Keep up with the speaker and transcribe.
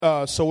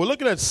So we're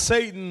looking at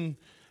Satan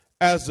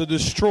as the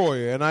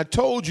destroyer. And I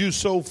told you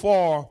so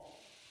far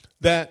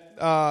that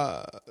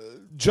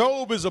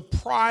Job is a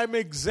prime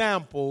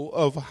example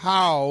of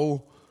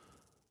how,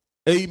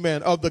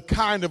 amen, of the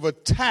kind of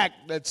attack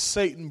that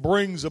Satan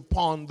brings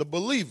upon the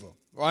believer,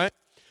 right?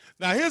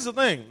 Now, here's the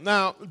thing.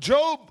 Now,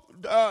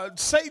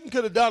 Satan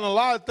could have done a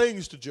lot of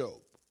things to Job.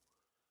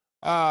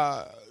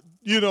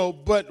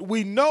 But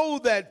we know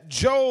that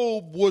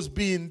Job was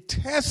being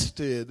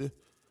tested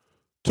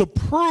to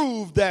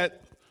prove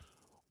that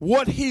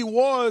what he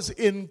was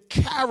in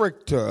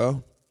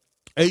character,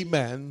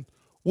 amen,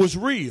 was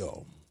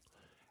real.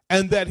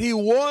 And that he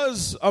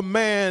was a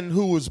man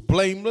who was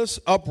blameless,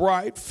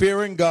 upright,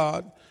 fearing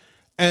God,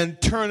 and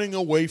turning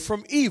away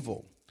from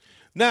evil.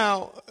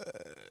 Now,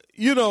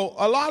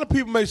 a lot of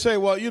people may say,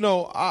 well,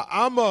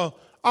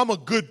 I'm a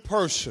good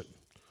person,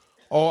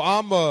 or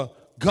I'm a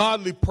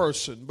godly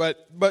person.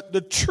 But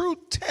the true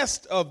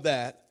test of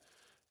that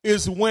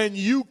is when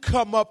you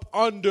come up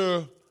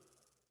under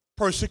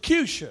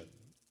persecution.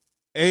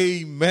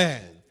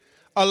 Amen.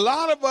 A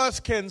lot of us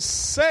can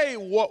say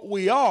what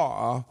we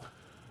are,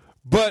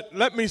 but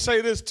let me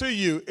say this to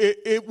you.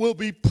 It will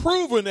be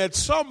proven at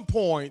some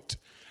point,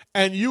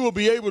 and you will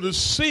be able to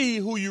see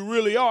who you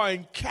really are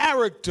in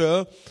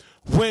character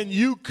when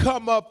you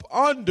come up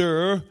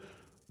under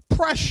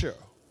pressure.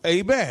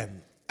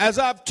 Amen. As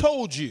I've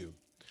told you,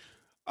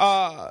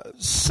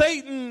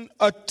 Satan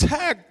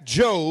attacked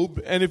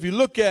Job, and if you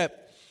look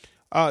at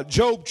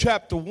Job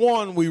chapter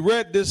 1, we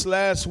read this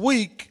last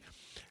week,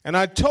 and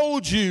I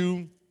told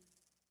you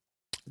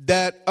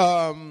that,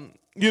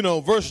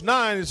 verse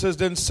 9, it says,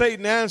 then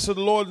Satan answered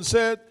the Lord and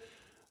said,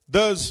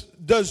 Does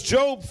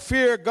Job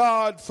fear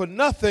God for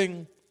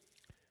nothing?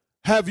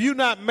 Have you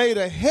not made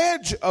a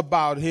hedge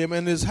about him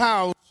and his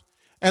house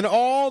and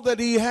all that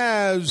he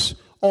has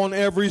on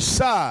every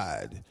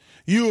side?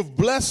 You have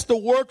blessed the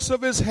works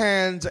of his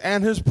hands,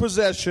 and his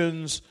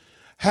possessions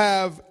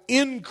have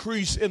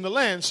increased in the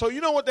land. So you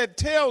know what that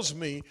tells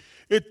me?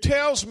 It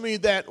tells me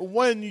that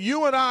when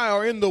you and I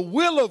are in the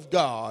will of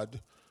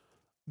God,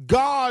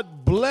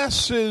 God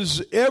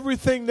blesses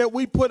everything that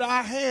we put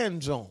our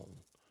hands on.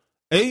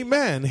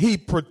 Amen. He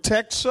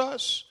protects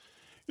us.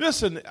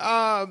 Listen,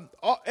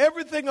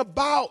 everything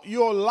about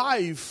your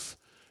life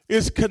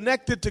is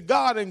connected to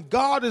God, and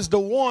God is the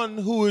one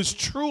who is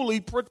truly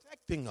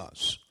protecting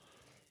us.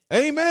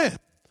 Amen.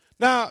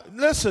 Now,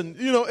 listen,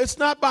 it's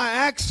not by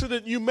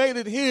accident you made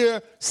it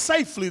here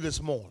safely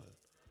this morning.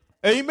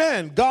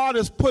 Amen. God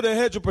has put a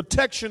hedge of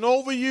protection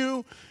over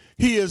you.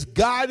 He has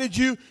guided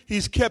you.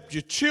 He's kept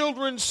your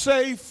children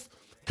safe.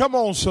 Come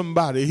on,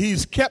 somebody.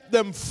 He's kept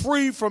them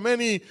free from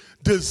any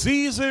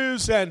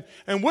diseases. And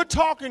we're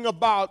talking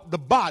about the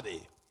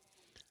body.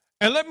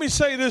 And let me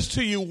say this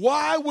to you.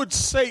 Why would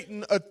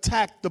Satan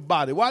attack the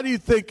body? Why do you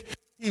think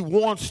he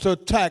wants to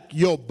attack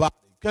your body?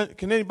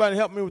 Can anybody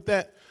help me with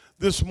that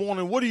this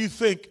morning? What do you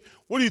think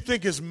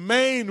his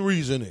main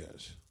reason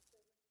is?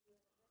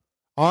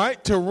 All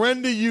right, to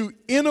render you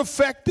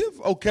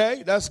ineffective.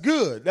 Okay, that's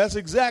good. That's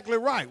exactly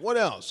right. What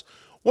else?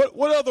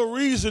 What other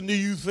reason do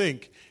you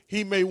think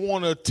he may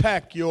want to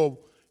attack your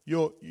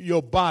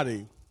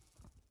body?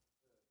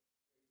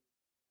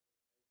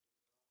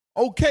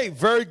 Okay,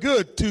 very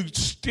good. To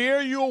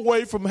steer you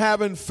away from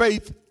having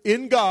faith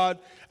in God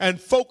and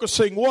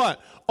focusing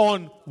what?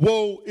 On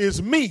woe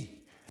is me.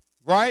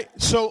 Right?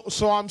 So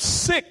I'm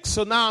sick,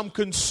 so now I'm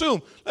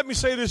consumed. Let me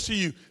say this to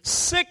you.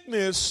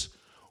 Sickness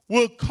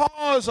will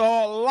cause a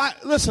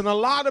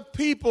lot of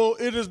people,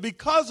 it is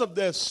because of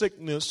their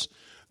sickness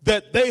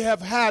that they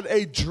have had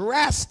a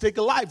drastic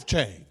life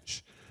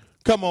change.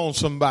 Come on,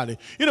 somebody.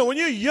 When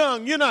you're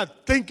young, you're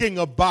not thinking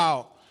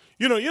about,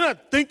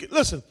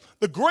 listen,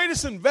 the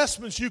greatest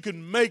investments you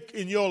can make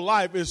in your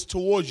life is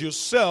towards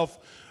yourself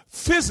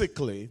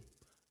physically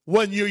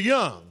when you're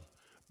young.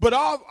 But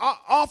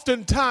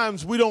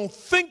oftentimes we don't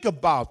think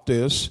about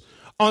this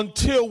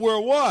until we're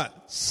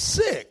what?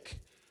 Sick.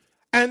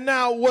 And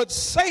now what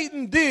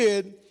Satan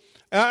did,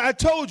 I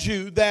told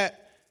you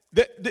that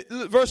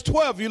verse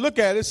 12, you look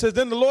at it, it says,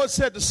 then the Lord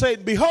said to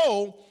Satan,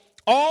 behold,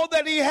 all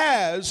that he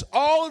has.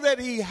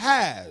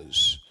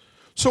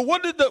 So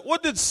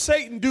what did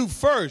Satan do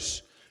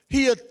first?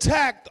 He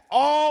attacked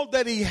all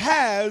that he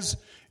has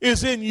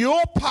is in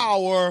your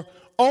power.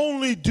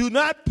 Only do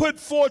not put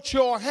forth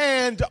your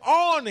hand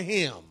on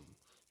him.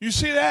 You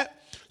see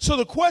that? So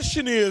the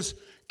question is,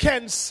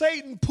 can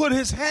Satan put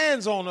his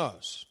hands on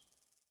us?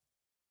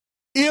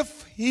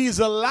 If he's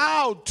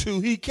allowed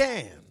to, he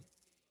can.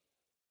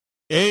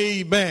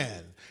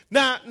 Amen.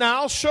 Now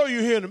I'll show you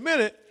here in a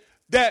minute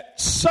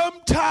that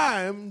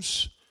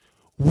sometimes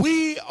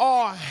we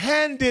are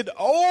handed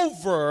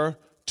over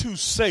to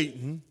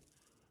Satan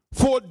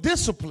for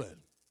discipline.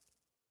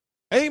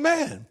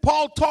 Amen.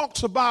 Paul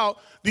talks about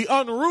the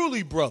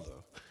unruly brother,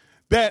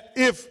 that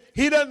if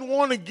he doesn't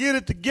want to get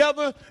it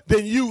together,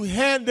 then you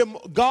hand him,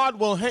 God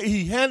will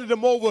hand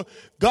him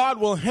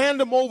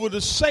over to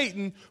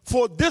Satan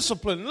for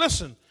discipline.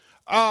 Listen,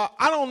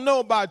 I don't know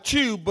about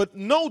you, but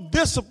no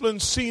discipline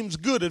seems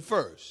good at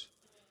first.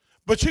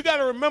 But you got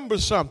to remember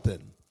something.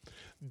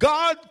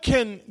 God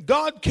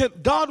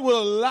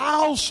will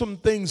allow some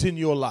things in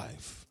your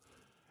life,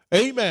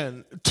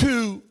 amen,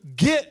 to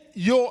get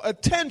your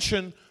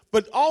attention,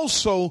 but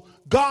also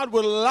God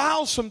will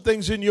allow some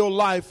things in your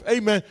life,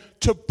 amen,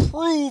 to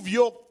prove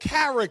your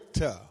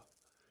character.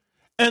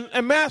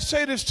 And may I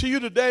say this to you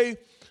today?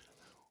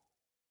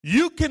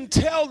 You can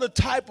tell the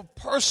type of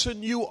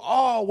person you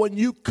are when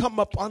you come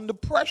up under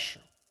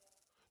pressure.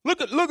 Look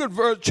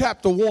at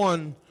chapter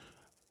 1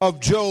 of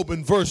Job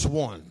in verse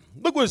 1.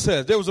 Look what it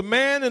says. There was a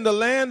man in the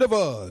land of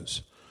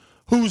Uz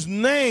whose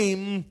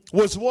name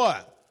was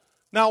what?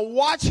 Now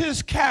watch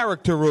his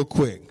character real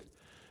quick.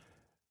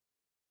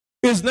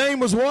 His name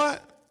was what?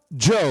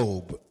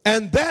 Job.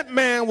 And that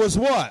man was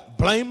what?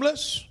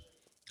 Blameless,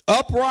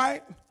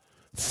 upright,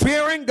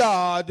 fearing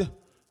God,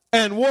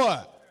 and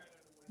what?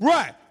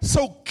 Right.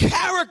 So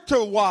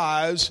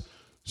character-wise,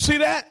 see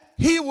that?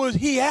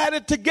 He had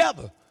it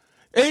together.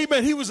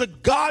 Amen. He was a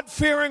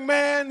God-fearing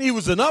man. He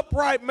was an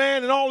upright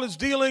man in all his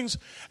dealings.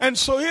 And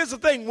so here's the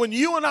thing. When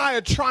you and I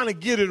are trying to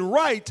get it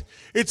right,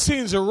 it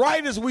seems that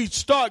right as we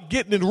start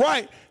getting it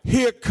right,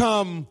 here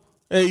come,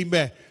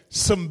 amen,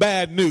 some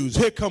bad news.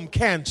 Here come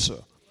cancer.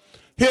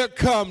 Here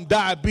come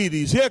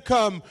diabetes. Here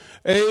come,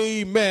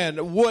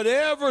 amen,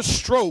 whatever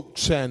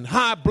strokes and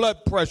high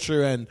blood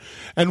pressure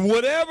and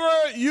whatever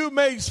you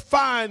may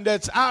find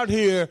that's out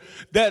here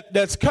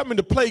that's coming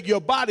to plague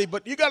your body.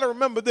 But you got to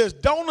remember this.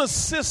 Don't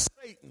assist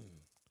Satan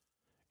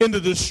in the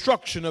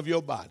destruction of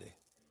your body.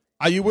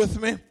 Are you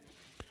with me?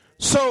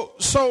 So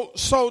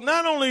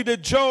not only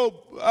did Job,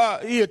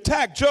 he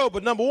attacked Job,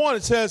 but number one,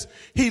 it says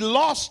he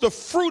lost the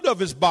fruit of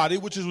his body,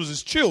 which was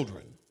his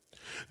children.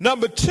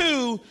 Number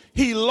two,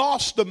 he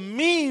lost the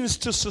means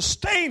to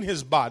sustain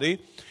his body.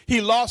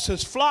 He lost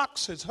his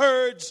flocks, his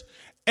herds,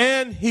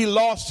 and he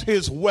lost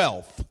his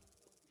wealth.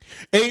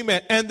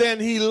 Amen. And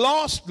then he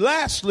lost,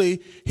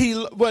 lastly,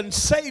 when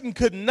Satan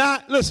could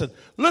not, listen,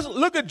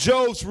 look at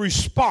Job's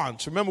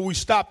response. Remember, we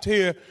stopped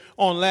here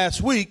on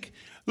last week.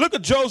 Look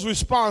at Job's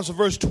response to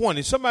verse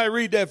 20. Somebody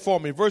read that for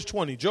me. Verse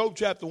 20. Job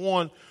chapter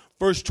 1,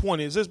 verse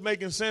 20. Is this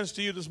making sense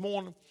to you this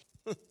morning?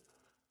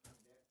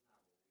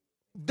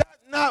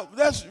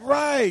 That's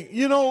right.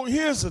 You know,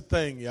 here's the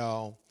thing,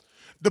 y'all.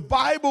 The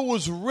Bible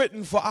was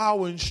written for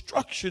our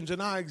instructions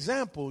and our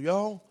example,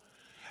 y'all.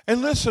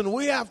 And listen,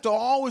 we have to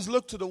always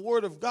look to the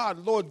Word of God.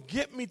 Lord,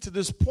 get me to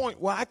this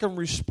point where I can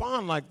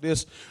respond like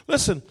this.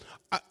 Listen,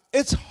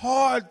 it's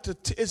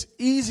it's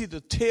easy to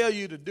tell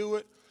you to do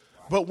it.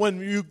 But when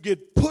you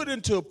get put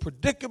into a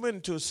predicament,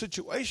 into a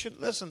situation,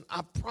 listen,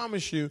 I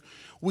promise you,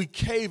 we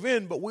cave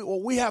in. But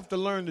what we have to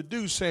learn to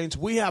do, saints,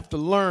 we have to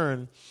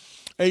learn,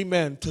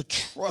 amen, to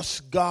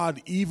trust God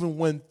even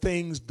when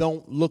things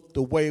don't look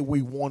the way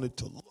we want it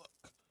to look.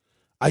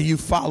 Are you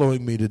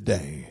following me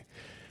today?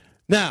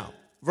 Now,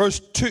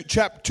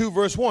 chapter 2,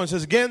 verse 1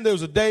 says, again, there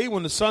was a day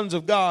when the sons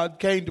of God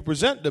came to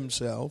present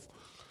themselves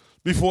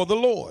before the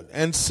Lord.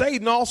 And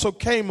Satan also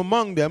came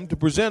among them to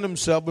present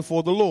himself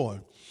before the Lord.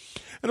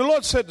 And the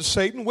Lord said to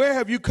Satan, where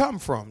have you come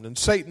from? And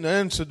Satan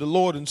answered the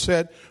Lord and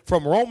said,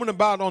 from roaming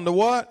about on the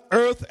what?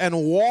 Earth and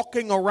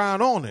walking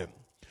around on it.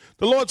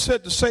 The Lord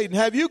said to Satan,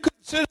 have you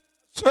considered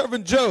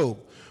servant Job?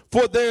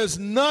 For there is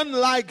none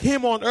like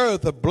him on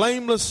earth, a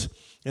blameless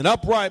and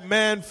upright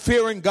man,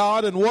 fearing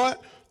God and what?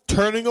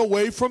 Turning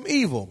away from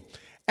evil.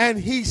 And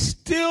he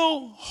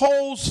still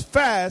holds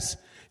fast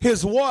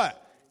his what?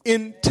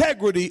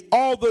 Integrity,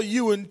 although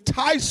you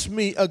entice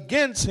me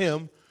against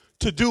him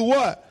to do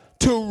what?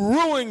 To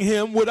ruin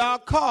him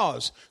without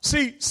cause.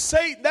 See,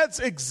 Satan,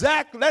 that's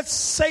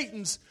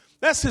Satan's,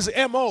 that's his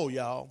MO,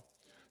 y'all.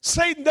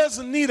 Satan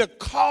doesn't need a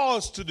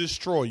cause to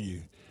destroy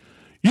you.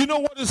 You know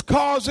what his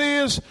cause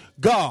is?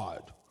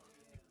 God.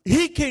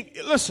 He can,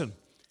 listen,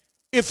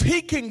 if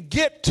he can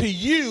get to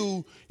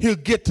you, he'll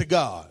get to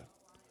God.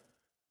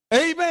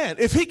 Amen.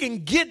 If he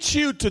can get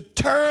you to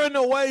turn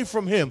away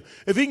from him,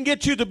 if he can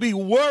get you to be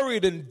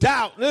worried and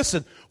doubt,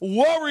 listen,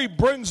 worry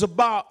brings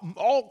about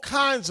all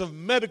kinds of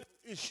medical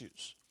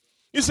issues.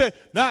 You say,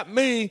 not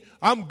me,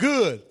 I'm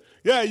good.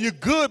 Yeah, you're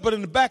good, but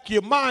in the back of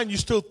your mind, you're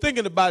still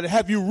thinking about it.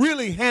 Have you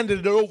really handed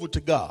it over to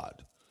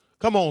God?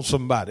 Come on,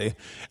 somebody.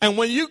 And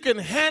when you can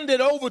hand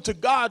it over to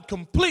God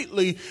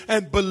completely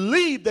and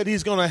believe that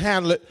he's going to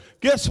handle it,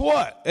 guess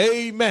what?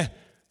 Amen.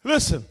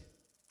 Listen,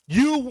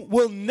 you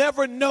will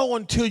never know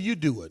until you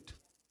do it.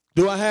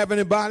 Do I have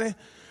anybody?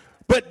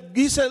 But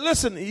he said,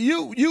 listen,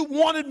 you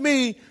wanted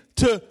me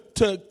to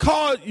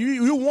cause,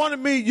 you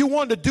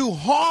wanted to do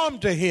harm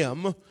to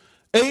him.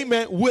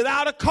 Amen.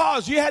 Without a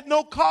cause. You had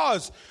no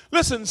cause.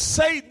 Listen,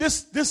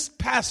 this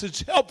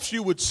passage helps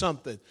you with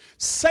something.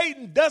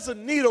 Satan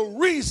doesn't need a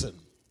reason.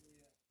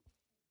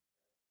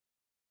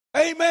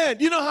 Amen.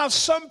 You know how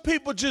some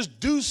people just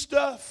do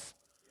stuff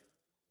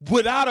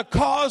without a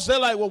cause? They're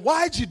like, well,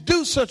 why'd you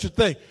do such a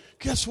thing?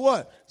 Guess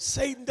what?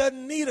 Satan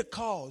doesn't need a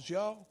cause,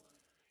 y'all.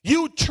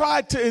 You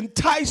tried to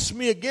entice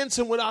me against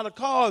him without a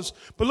cause.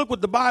 But look what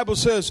the Bible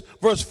says,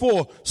 verse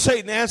 4.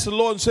 Satan answered the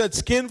Lord and said,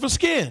 skin for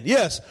skin.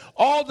 Yes,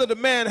 all that a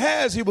man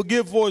has he will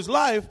give for his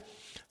life.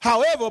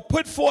 However,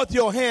 put forth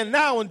your hand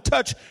now and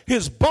touch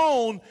his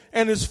bone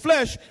and his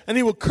flesh, and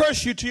he will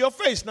curse you to your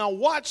face. Now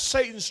watch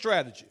Satan's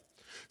strategy.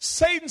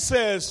 Satan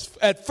says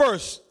at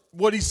first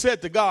what he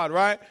said to God,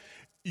 right?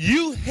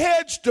 You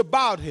hedged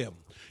about him.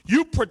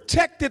 You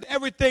protected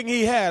everything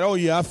he had. Oh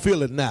yeah, I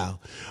feel it now.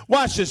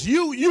 Watch this.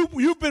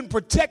 You've been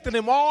protecting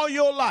him all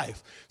your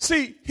life.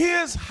 See,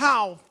 here's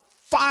how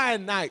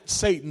finite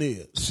Satan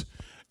is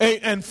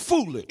and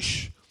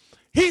foolish.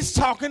 He's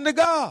talking to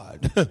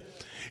God.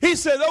 He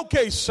said,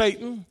 okay,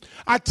 Satan,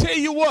 I tell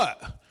you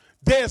what,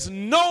 there's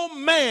no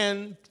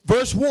man,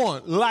 verse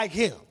 1, like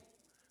him.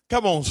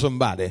 Come on,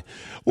 somebody.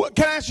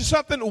 Can I ask you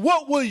something?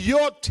 What will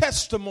your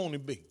testimony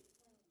be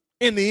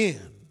in the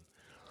end?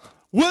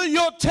 Will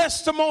your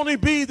testimony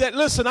be that,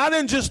 listen, I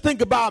didn't just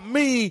think about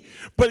me,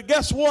 but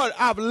guess what?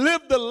 I've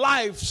lived a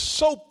life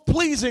so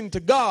pleasing to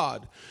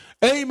God.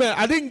 Amen.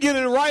 I didn't get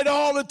it right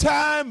all the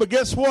time, but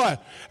guess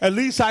what? At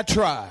least I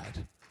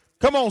tried.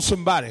 Come on,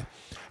 somebody.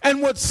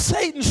 And what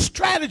Satan's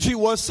strategy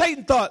was,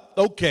 Satan thought,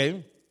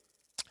 okay,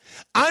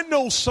 I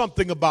know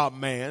something about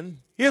man.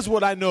 Here's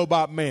what I know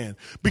about man.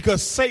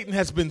 Because Satan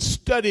has been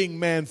studying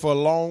man for a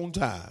long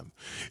time.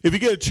 If you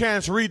get a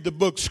chance, read the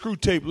book Screw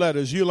Tape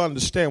Letters. You'll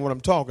understand what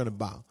I'm talking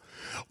about.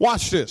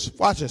 Watch this.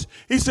 Watch this.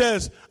 He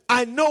says,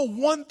 I know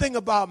one thing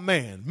about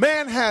man.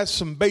 Man has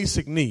some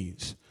basic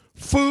needs.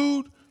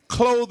 Food,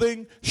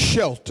 clothing,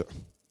 shelter.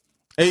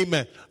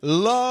 Amen.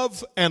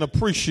 Love and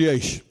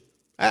appreciation.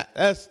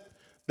 That's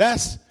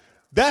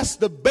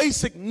the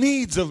basic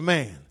needs of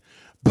man.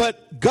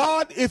 But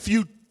God, if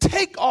you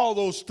take all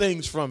those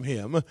things from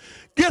him,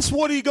 guess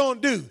what he's going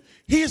to do?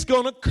 He's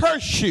going to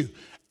curse you.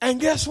 And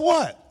guess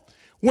what?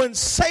 When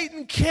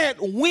Satan can't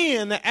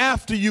win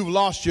after you've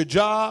lost your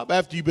job,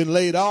 after you've been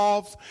laid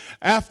off,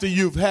 after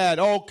you've had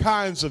all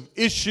kinds of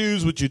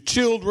issues with your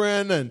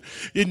children, and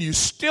you're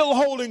still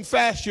holding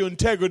fast your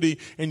integrity,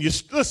 and you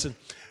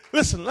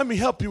listen, let me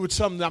help you with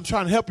something. I'm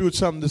trying to help you with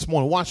something this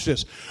morning. Watch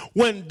this.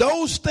 When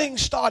those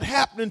things start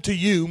happening to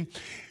you,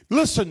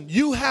 listen,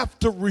 you have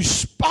to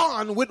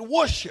respond with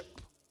worship.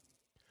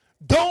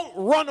 Don't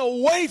run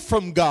away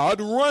from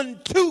God. Run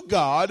to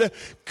God.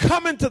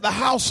 Come into the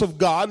house of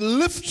God.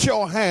 Lift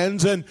your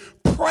hands and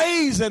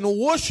praise and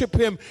worship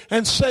him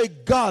and say,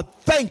 God,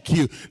 thank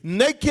you.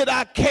 Naked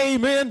I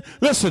came in.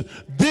 Listen,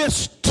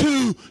 this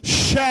too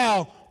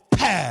shall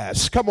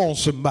pass. Come on,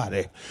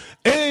 somebody.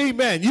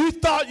 Amen. You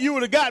thought you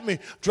would have got me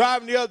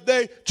driving the other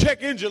day.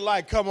 Check engine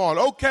light. Come on.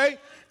 Okay.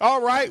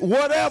 All right.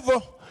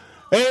 Whatever.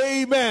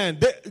 Amen.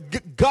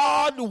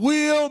 God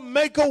will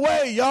make a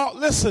way, y'all.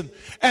 Listen.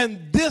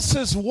 And this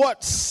is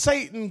what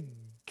Satan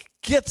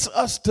gets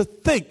us to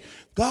think.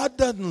 God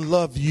doesn't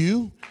love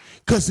you.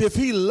 Because if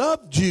he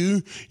loved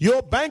you,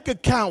 your bank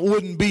account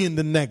wouldn't be in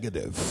the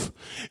negative.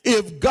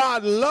 If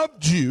God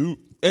loved you,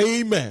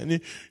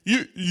 amen,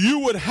 you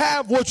would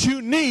have what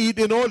you need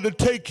in order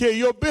to take care of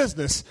your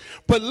business.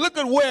 But look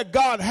at where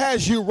God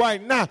has you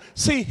right now.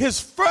 See,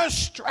 his first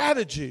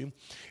strategy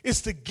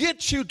is to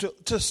get you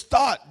to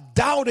start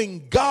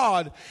doubting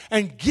God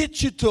and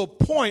get you to a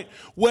point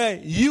where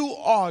you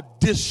are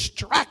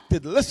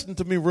distracted. Listen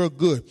to me real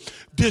good.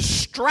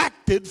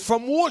 Distracted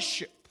from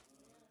worship.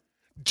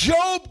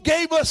 Job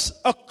gave us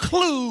a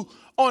clue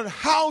on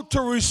how to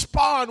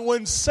respond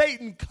when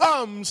Satan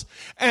comes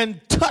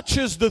and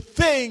touches the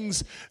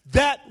things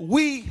that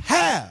we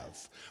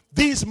have,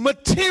 these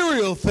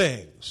material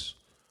things.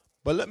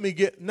 But let me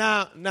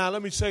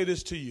let me say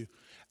this to you.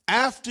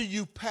 After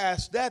you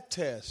pass that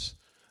test,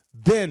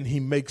 then he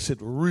makes it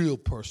real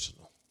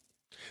personal.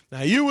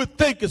 Now you would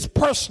think it's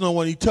personal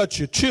when he touches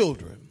your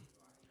children.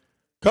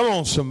 Come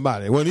on,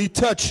 somebody. When he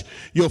touch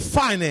your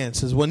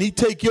finances, when he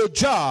take your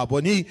job,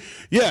 when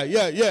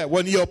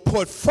when your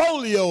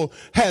portfolio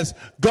has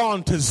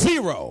gone to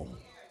zero.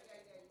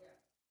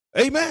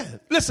 Amen.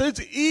 Listen,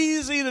 it's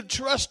easy to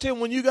trust him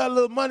when you got a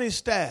little money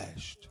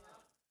stashed.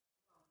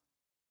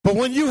 But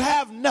when you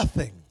have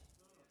nothing,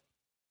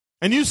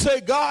 and you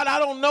say, God, I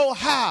don't know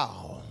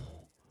how,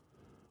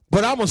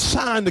 but I'm going to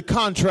sign the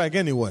contract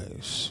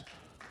anyways.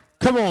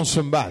 Come on,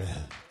 somebody.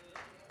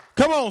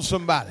 Come on,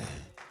 somebody.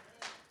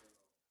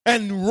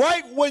 And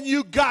right when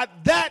you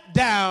got that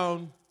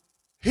down,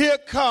 here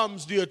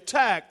comes the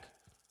attack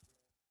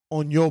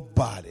on your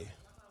body.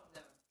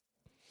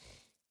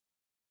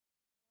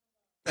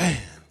 Man,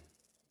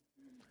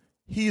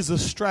 he's a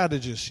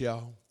strategist,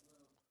 y'all.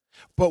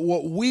 But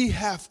what we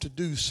have to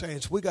do,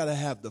 saints, we got to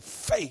have the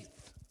faith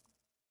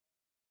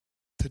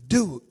to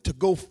do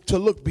it, to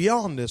look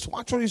beyond this.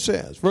 Watch what he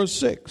says. Verse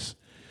 6.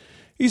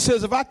 He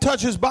says, if I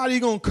touch his body,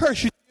 he's going to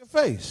curse you in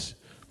your face.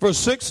 Verse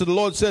 6, the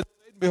Lord said,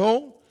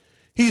 behold,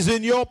 he's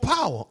in your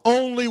power.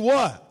 Only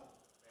what?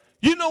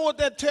 You know what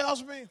that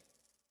tells me?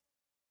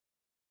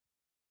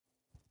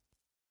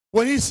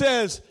 When he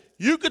says,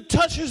 you could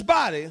touch his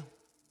body.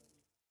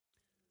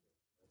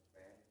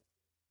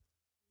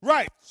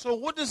 Right. So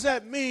what does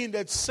that mean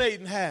that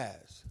Satan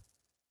has?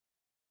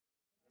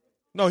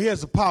 No, he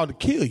has the power to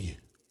kill you.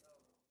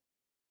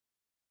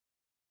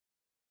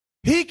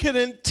 He can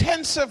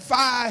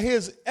intensify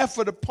his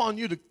effort upon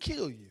you to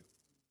kill you.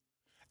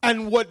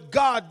 And what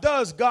God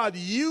does, God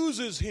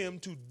uses him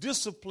to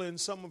discipline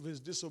some of his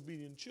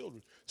disobedient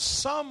children.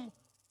 Some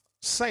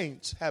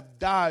saints have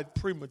died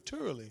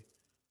prematurely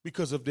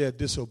because of their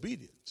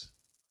disobedience.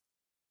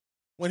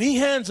 When he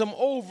hands them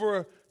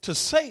over to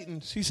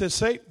Satan, he says,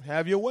 Satan,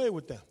 have your way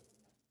with them.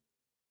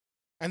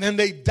 And then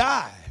they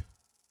die.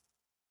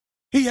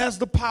 He has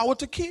the power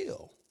to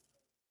kill.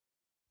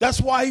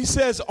 That's why he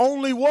says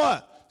only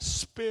what?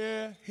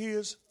 Spare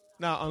his.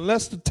 Now,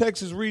 unless the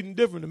text is reading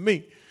different to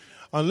me,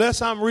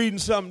 unless I'm reading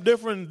something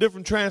different,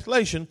 different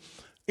translation,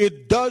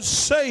 it does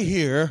say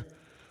here,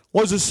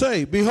 what does it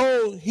say?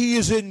 Behold, he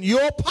is in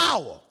your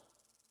power.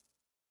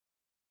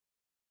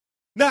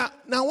 Now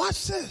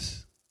watch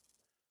this.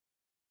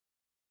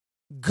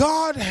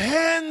 God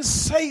hands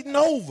Satan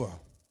over.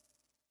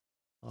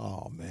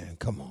 Oh, man,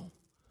 come on.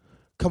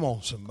 Come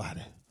on,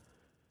 somebody.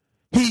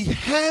 He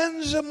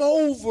hands him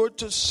over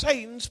to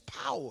Satan's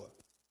power.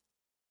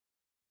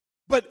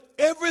 But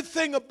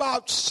everything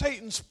about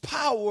Satan's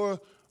power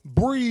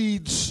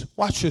breeds,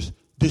 watch this,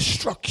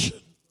 destruction.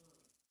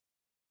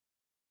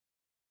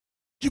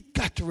 You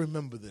got to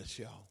remember this,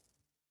 y'all.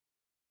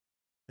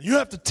 You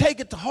have to take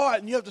it to heart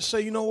and you have to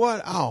say, you know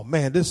what? Oh,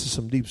 man, this is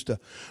some deep stuff.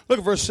 Look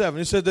at verse 7.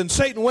 It says, then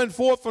Satan went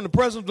forth from the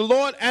presence of the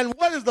Lord, and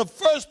what is the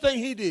first thing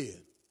he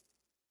did?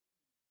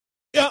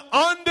 Yeah,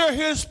 under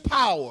his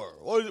power.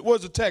 What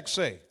does the text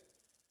say?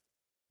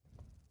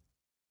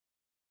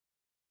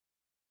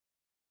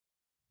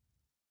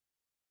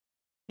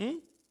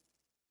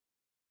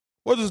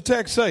 What does the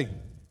text say?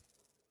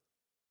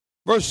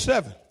 Verse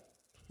 7.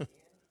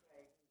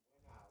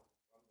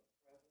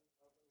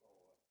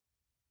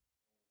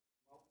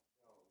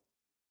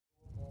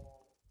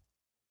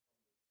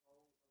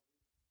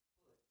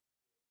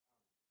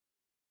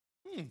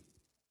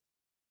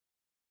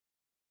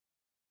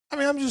 I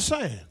mean, I'm just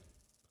saying.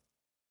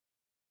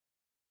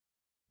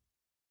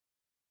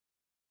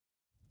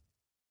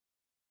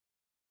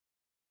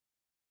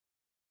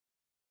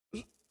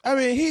 I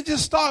mean, he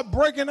just started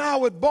breaking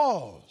out with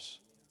balls.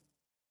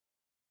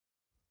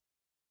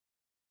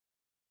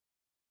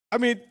 I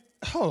mean,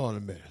 hold on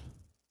a minute.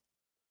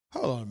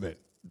 Hold on a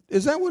minute.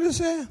 Is that what it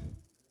said?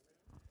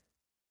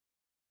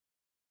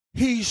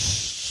 He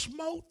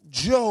smote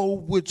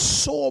Job with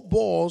sore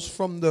balls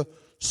from the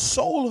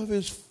sole of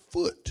his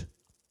foot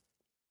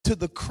to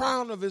the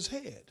crown of his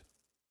head.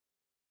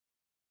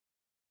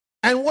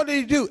 And what did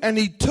he do? And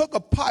he took a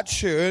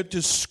potsherd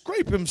to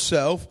scrape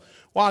himself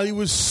while he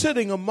was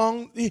sitting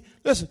among.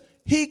 Listen,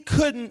 he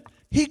couldn't.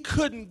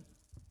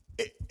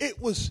 It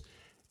was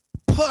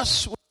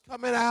pus was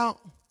coming out.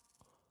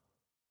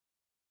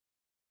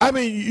 I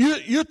mean,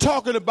 you're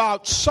talking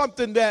about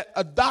something that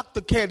a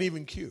doctor can't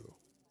even cure.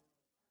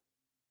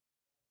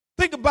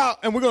 Think about,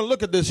 and we're going to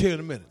look at this here in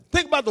a minute.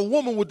 Think about the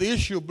woman with the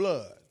issue of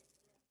blood,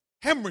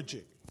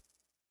 hemorrhaging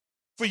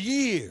for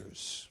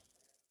years.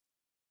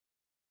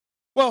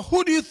 Well,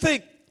 who do you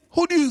think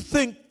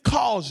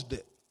caused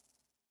it?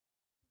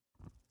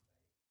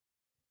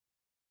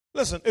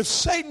 Listen, if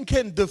Satan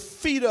can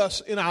defeat us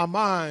in our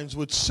minds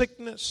with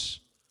sickness,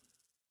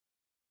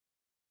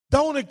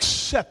 don't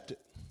accept it.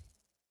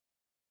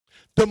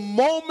 The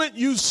moment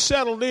you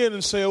settle in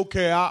and say,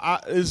 okay,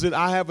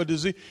 I have a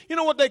disease. You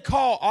know what they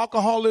call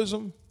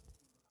alcoholism?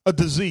 A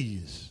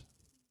disease.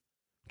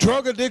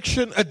 Drug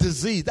addiction, a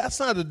disease. That's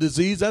not a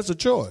disease, that's a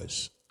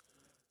choice.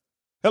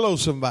 Hello,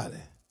 somebody.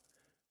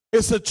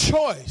 It's a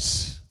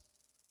choice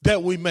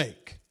that we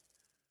make.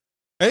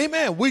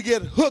 Amen. We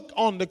get hooked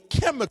on the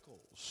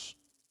chemicals.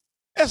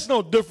 That's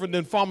no different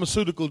than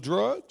pharmaceutical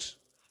drugs.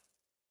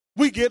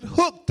 We get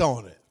hooked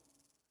on it.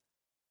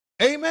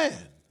 Amen.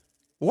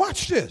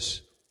 Watch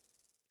this.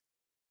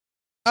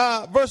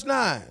 Verse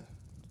 9.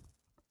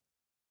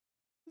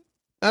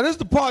 Now, this is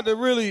the part that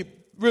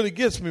really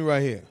gets me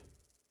right here.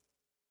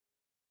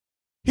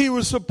 He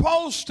was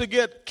supposed to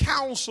get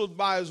counseled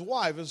by his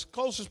wife, his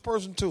closest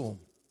person to him.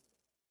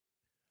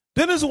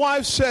 Then his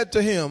wife said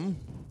to him,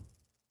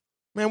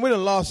 man, we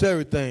done lost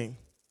everything.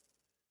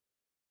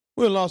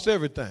 We done lost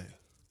everything.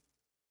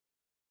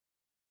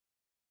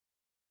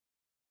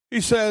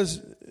 He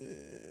says,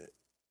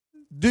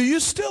 do you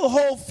still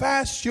hold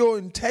fast your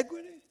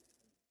integrity?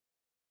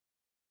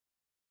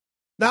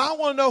 Now, I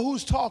want to know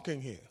who's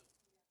talking here.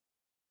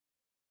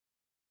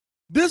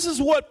 This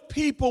is what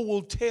people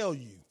will tell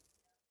you.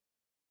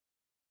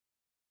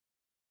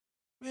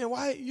 Man,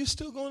 why you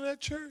still going to that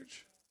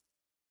church?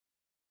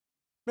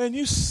 Man,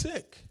 you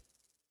sick.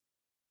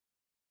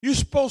 You're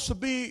supposed to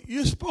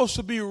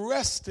be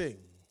resting.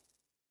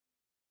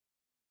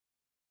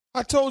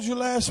 I told you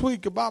last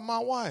week about my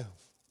wife.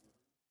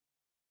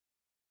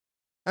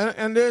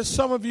 And there's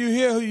some of you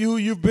here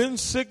you've been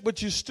sick,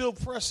 but you're still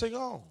pressing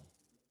on.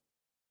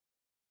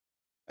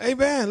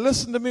 Amen.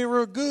 Listen to me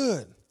real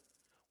good.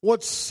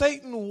 What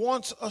Satan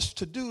wants us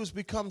to do is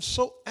become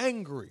so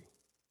angry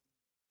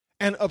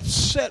and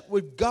upset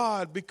with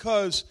God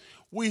because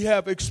we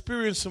have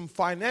experienced some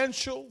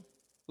financial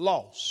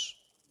loss,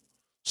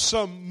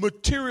 some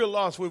material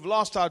loss. We've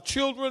lost our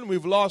children,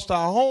 we've lost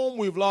our home,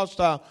 we've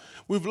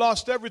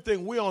lost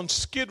everything. We're on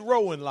skid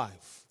row in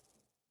life.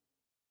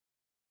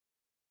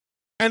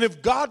 And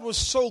if God was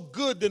so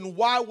good, then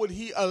why would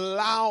he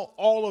allow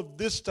all of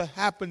this to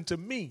happen to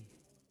me?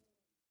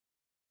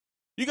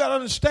 You got to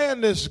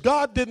understand this.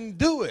 God didn't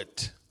do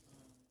it.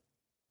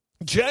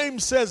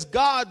 James says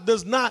God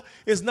is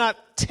not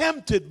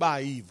tempted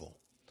by evil,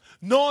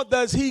 nor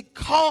does he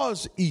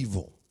cause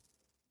evil.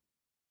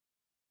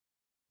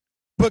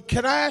 But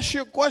can I ask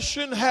you a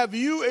question? Have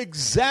you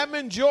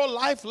examined your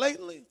life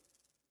lately?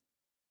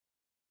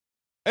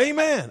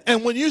 Amen.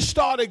 And when you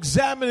start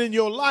examining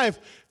your life,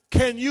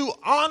 can you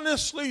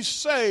honestly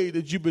say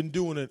that you've been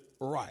doing it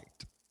right?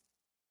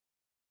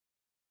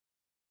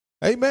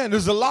 Amen.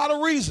 There's a lot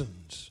of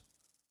reasons.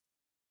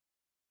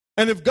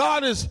 And if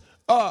God has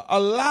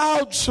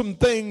allowed some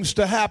things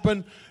to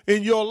happen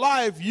in your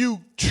life,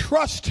 you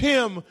trust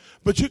him,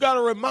 but you got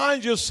to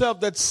remind yourself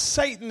that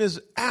Satan is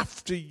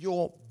after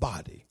your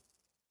body.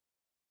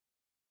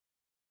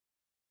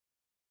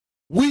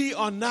 We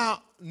are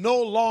now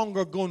no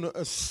longer going to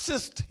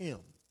assist him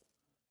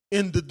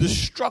in the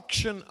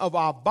destruction of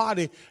our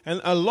body, and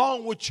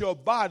along with your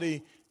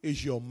body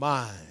is your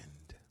mind.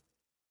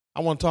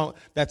 I want to talk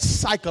that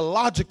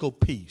psychological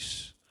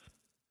piece,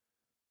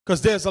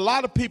 because there's a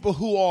lot of people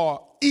who are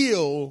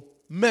ill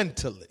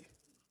mentally.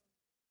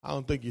 I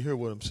don't think you hear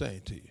what I'm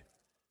saying to you.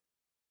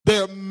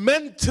 They're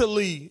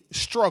mentally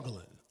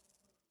struggling.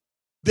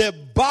 Their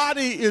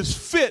body is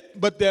fit,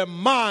 but their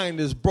mind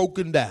is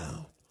broken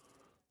down.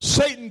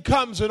 Satan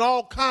comes in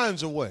all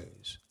kinds of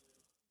ways.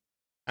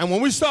 And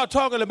when we start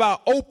talking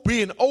about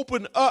opening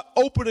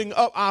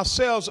up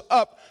ourselves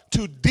up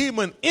to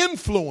demon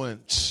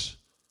influence,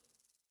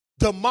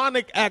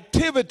 demonic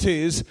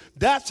activities,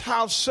 that's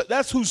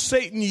who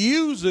Satan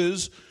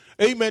uses,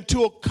 amen,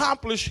 to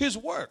accomplish his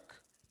work.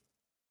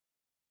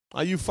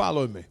 Are you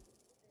following me?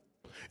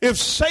 If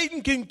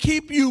Satan can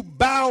keep you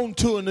bound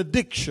to an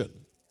addiction,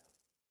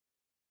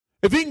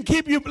 if he can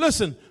keep you,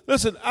 listen,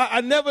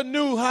 I never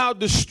knew how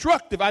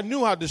destructive. I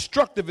knew how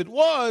destructive it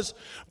was,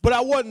 but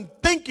I wasn't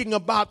thinking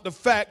about the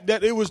fact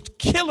that it was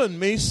killing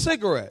me,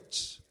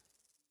 cigarettes.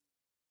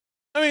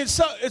 I mean,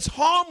 so it's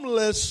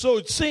harmless, so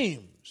it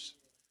seems.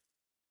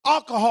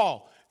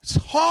 Alcohol, it's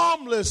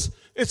harmless.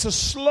 It's a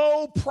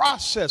slow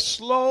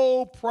process.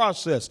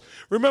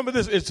 Remember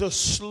this, it's a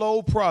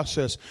slow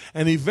process.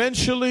 And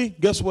eventually,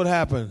 guess what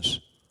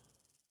happens?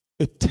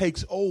 It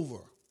takes over.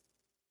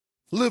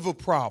 Liver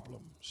problems.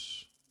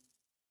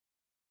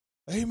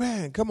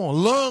 Amen. Come on.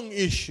 Lung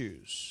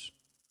issues.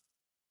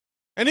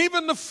 And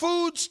even the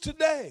foods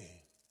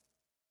today.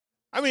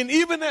 I mean,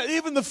 even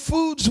the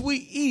foods we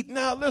eat.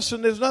 Now,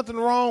 listen, there's nothing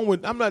wrong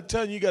with, I'm not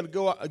telling you got to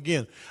go out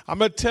again. I'm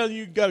not telling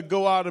you got to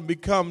go out and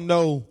become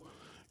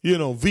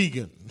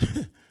vegan.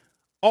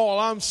 All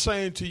I'm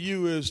saying to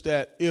you is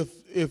that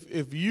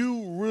if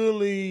you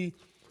really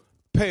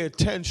pay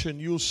attention,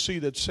 you'll see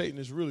that Satan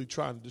is really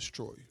trying to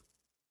destroy you.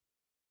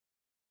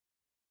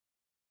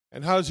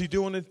 And how is he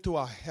doing it? Through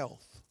our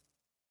health.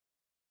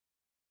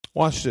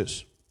 Watch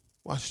this.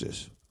 Watch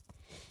this.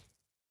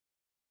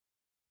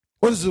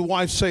 What does the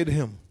wife say to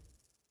him?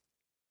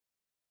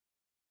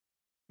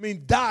 I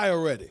mean, die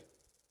already.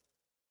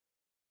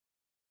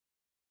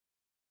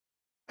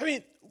 I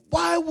mean,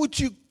 why would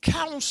you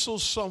counsel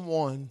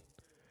someone?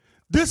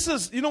 This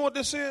is, you know what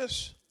this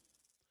is?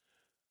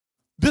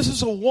 This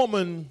is a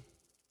woman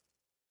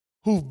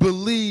who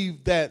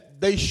believed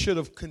that they should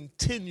have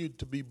continued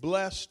to be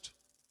blessed.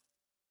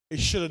 It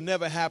should have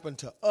never happened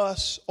to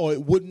us, or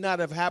it would not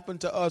have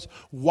happened to us.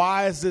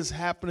 Why is this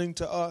happening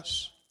to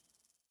us?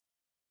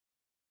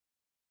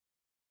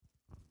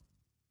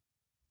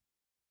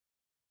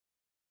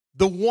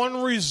 The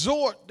one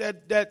resort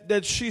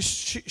that she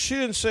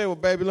didn't say, well,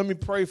 baby, let me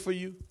pray for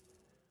you.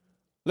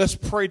 Let's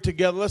pray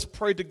together. Let's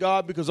pray to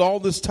God, because all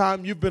this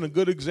time you've been a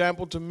good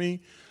example to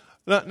me.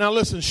 Now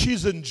listen,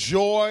 she's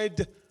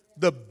enjoyed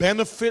the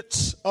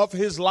benefits of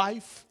his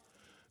life.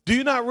 Do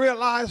you not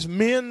realize,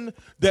 men,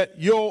 that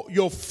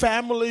your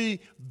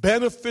family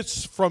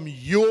benefits from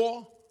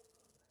your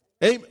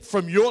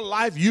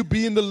life, you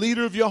being the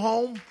leader of your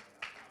home?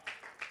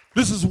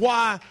 This is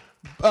why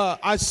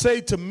I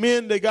say to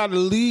men, they got to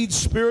lead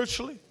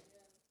spiritually.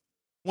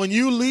 When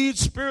you lead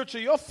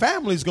spiritually, your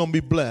family's going to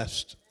be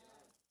blessed.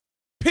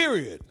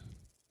 Period.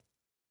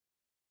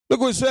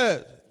 Look what it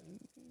says.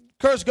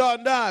 Curse God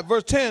and die.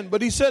 Verse 10,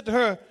 but he said to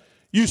her,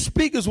 you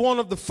speak as one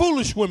of the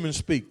foolish women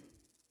speak.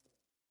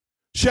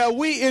 Shall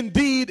we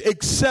indeed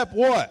accept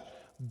what?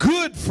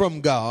 Good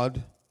from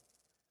God,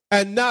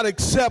 and not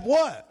accept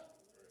what?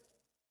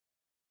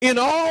 In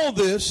all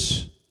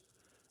this,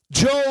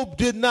 Job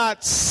did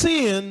not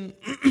sin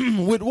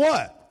with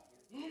what?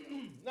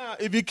 Now,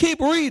 if you keep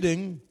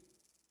reading,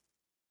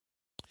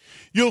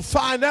 you'll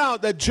find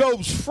out that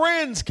Job's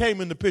friends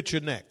came in the picture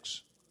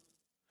next.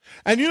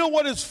 And you know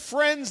what his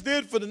friends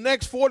did for the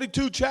next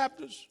 42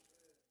 chapters?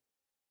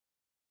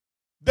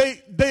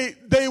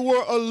 They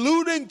were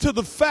alluding to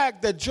the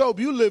fact that, Job,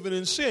 you living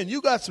in sin.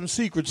 You got some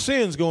secret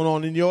sins going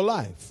on in your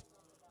life.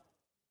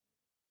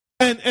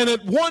 And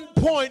at one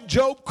point,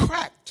 Job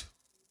cracked.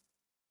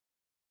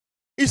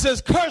 He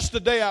says, curse the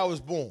day I was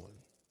born.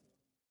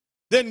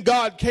 Then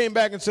God came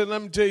back and said,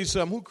 let me tell you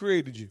something. Who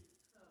created you?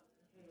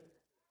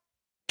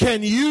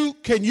 Can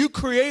you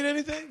create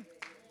anything?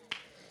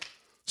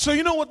 So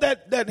you know what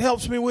that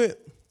helps me with?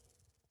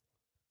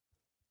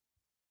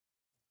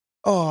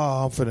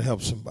 Oh, I'm finna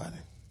help somebody.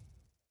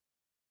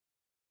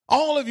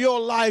 All of your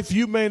life,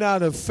 you may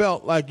not have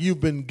felt like you've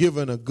been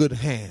given a good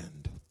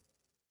hand.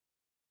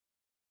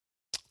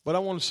 But I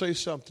want to say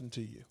something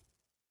to you.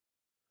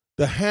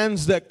 The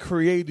hands that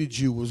created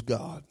you was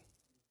God.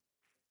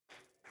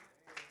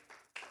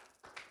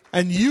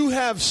 And you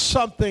have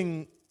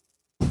something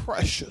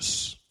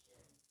precious,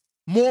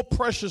 more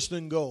precious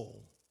than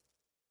gold,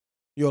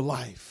 your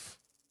life.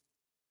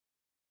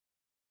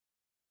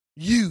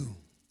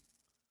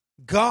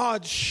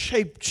 God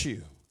shaped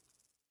you.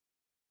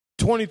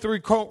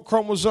 23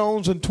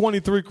 chromosomes and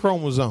 23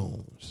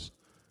 chromosomes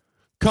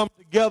come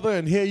together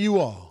and here you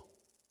are.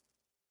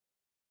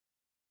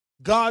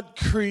 God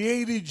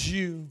created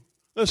you.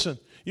 Listen,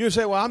 you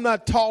say, well, I'm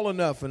not tall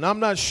enough and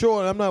I'm not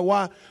short and I'm not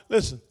wide.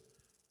 Listen.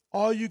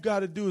 All you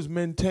got to do is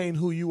maintain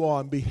who you are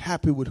and be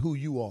happy with who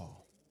you are.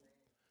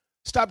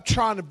 Stop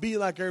trying to be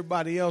like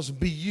everybody else.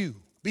 Be you.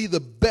 Be the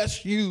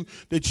best you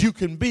that you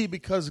can be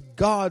because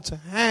God's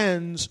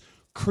hands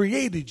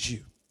created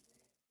you.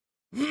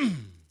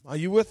 Are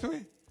you with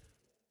me?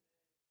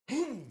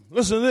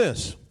 Listen to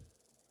this.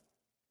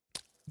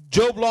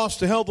 Job lost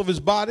the health of his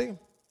body.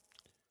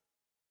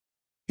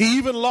 He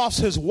even lost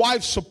his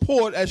wife's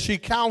support as she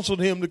counseled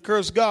him to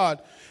curse God.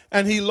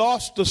 And he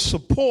lost the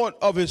support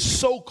of his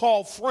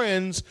so-called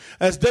friends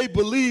as they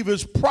believe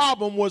his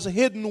problem was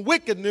hidden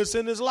wickedness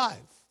in his life.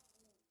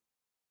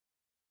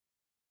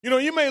 You know,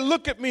 you may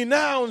look at me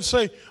now and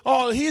say,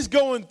 oh, he's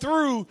going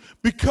through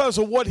because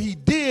of what he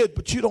did,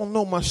 but you don't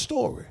know my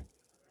story.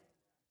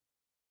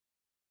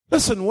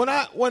 Listen,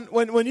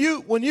 when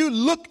you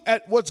look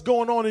at what's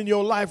going on in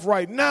your life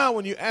right now,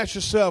 when you ask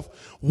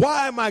yourself,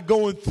 why am I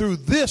going through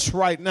this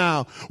right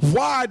now?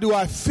 Why do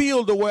I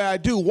feel the way I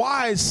do?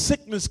 Why is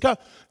sickness coming?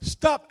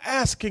 Stop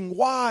asking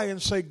why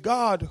and say,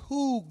 God,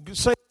 who?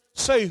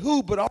 Say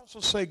who, but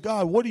also say,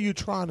 God, what are you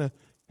trying to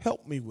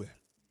help me with?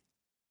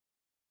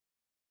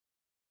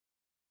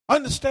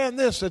 Understand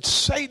this, that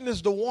Satan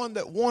is the one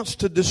that wants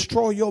to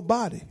destroy your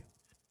body.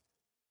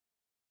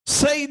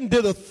 Satan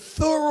did a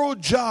thorough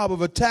job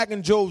of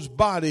attacking Job's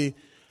body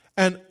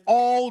and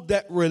all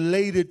that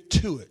related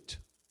to it.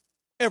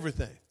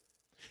 Everything.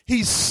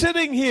 He's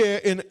sitting here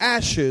in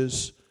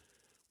ashes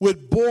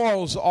with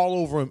boils all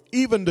over him.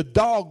 Even the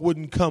dog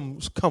wouldn't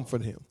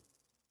comfort him.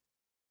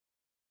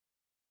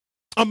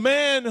 A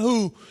man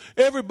who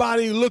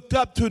everybody looked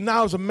up to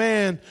now is a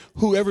man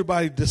who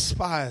everybody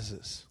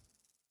despises.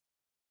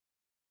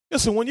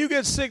 Listen, when you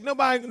get sick,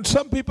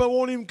 some people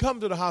won't even come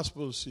to the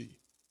hospital to see you.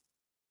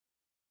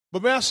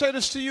 But may I say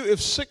this to you?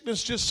 If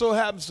sickness just so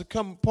happens to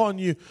come upon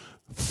you,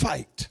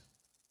 fight.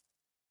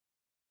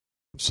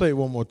 Say it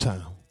one more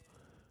time.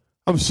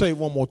 I'm going to say it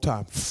one more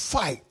time.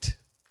 Fight.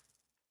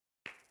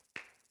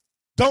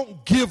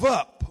 Don't give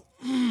up.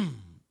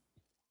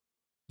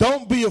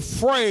 Don't be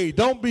afraid.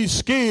 Don't be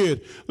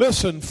scared.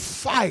 Listen,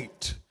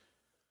 fight.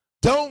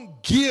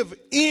 Don't give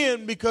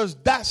in because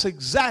that's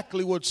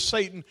exactly what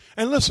Satan.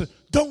 And listen,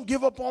 don't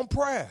give up on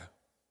prayer.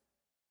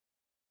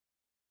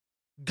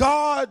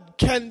 God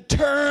can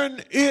turn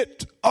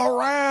it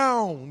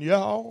around,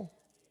 y'all.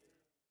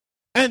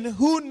 And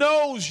who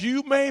knows,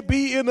 you may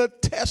be in a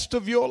test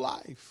of your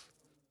life.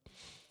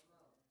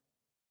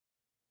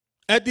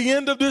 At the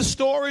end of this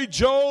story,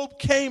 Job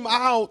came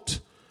out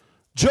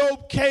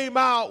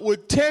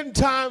with 10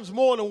 times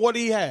more than what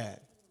he had.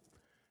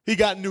 He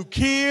got new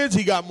kids,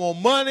 he got more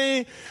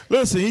money.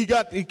 Listen, he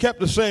kept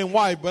the same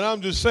wife, but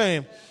I'm just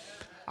saying,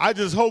 I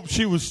just hope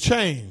she was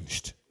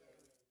changed.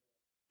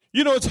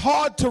 You know, it's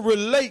hard to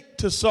relate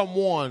to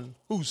someone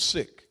who's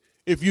sick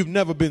if you've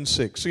never been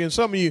sick. See, and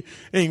some of you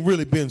ain't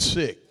really been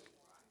sick.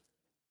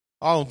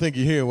 I don't think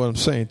you hear what I'm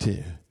saying to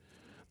you.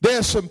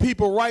 There's some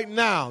people right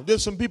now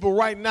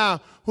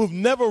who've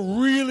never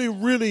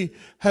really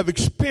have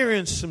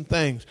experienced some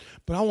things.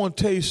 But I want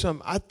to tell you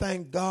something. I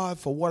thank God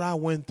for what I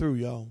went through,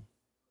 y'all,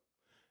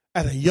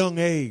 at a young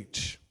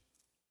age,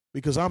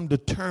 because I'm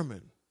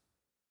determined.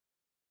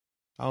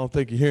 I don't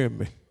think you're hearing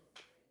me.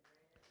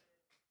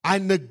 I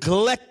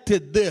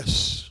neglected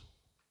this.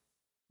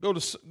 Go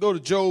to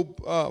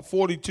Job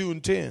 42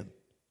 and 10.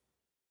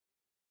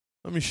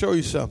 Let me show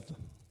you something.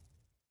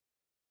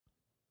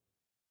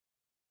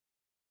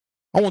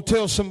 I want to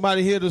tell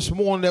somebody here this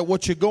morning that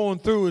what you're going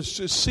through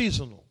is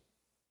seasonal.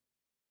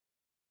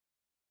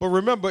 But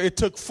remember, it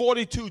took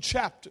 42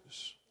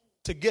 chapters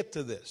to get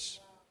to this.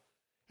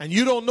 And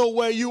you don't know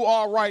where you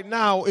are right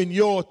now in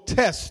your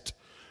test.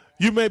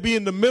 You may be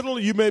in the middle,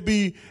 you may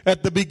be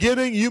at the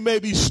beginning, you may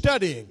be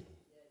studying.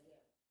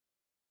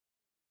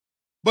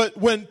 But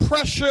when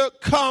pressure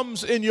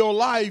comes in your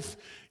life,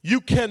 you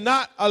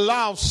cannot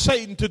allow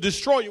Satan to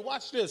destroy you.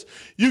 Watch this.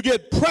 You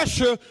get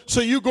pressure,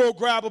 so you go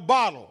grab a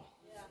bottle.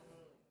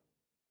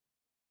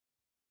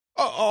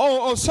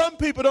 Or some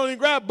people don't even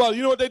grab butter.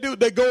 You know what they do?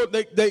 They go,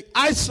 they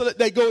isolate,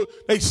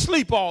 they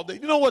sleep all day.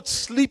 You know what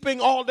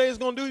sleeping all day is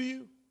going to do to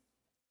you?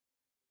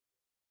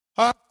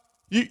 Huh?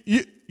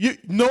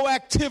 No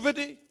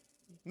activity,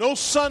 no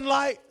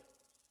sunlight.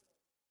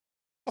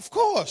 Of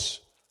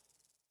course.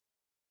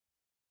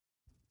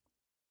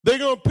 They're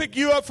going to pick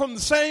you up from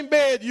the same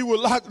bed you were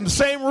locked in, the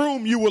same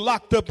room you were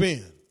locked up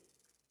in.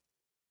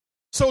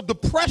 So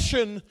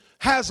depression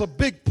has a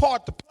big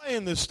part to play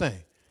in this thing.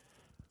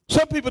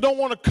 Some people don't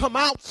want to come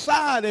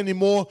outside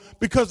anymore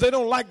because they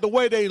don't like the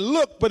way they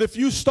look. But if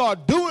you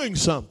start doing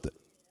something,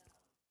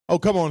 oh,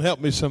 come on, help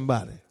me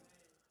somebody.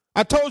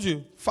 I told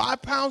you,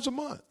 5 pounds a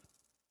month.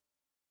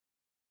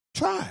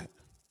 Try it.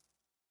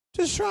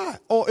 Just try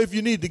it. Or if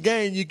you need to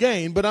gain, you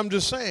gain. But I'm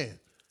just saying.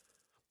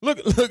 Look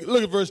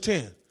at verse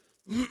 10.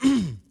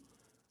 The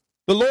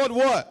Lord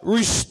what?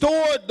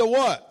 Restored the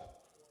what?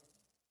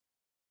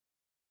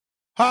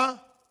 Huh?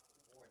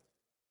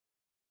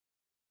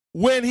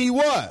 When he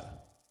what?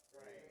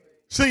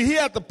 See, he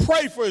had to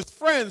pray for his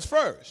friends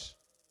first.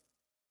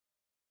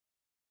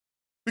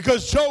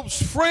 Because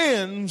Job's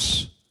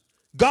friends,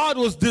 God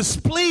was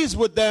displeased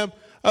with them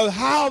of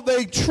how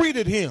they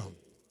treated him.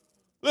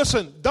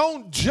 Listen,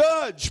 don't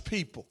judge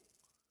people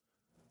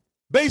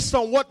based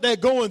on what they're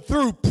going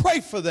through. Pray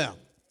for them.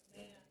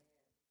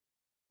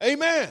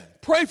 Amen.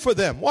 Pray for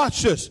them.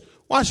 Watch this.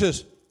 Watch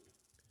this.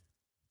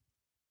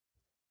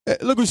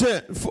 Look what he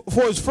said.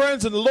 For his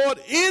friends and the Lord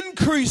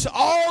increased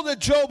all that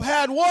Job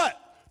had what?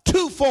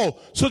 Twofold.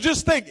 So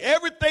just think,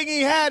 everything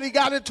he had, he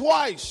got it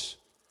twice.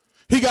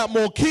 He got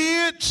more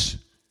kids.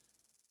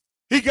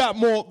 He got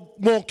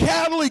more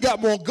cattle. He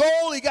got more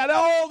gold. He got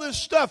all this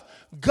stuff.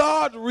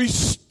 God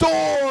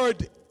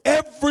restored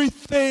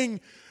everything.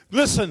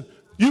 Listen,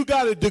 you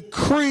got to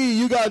decree,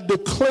 you got to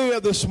declare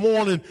this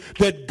morning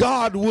that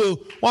God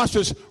will, watch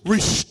this,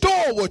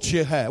 restore what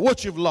you had,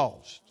 what you've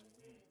lost.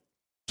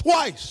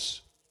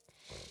 Twice.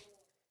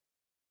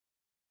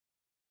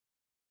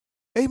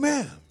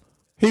 Amen.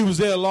 He was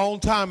there a long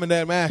time in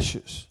them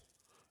ashes.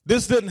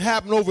 This didn't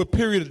happen over a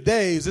period of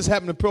days. This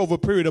happened over a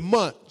period of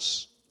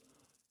months.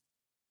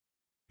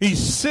 He's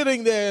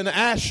sitting there in the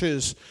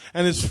ashes,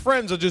 and his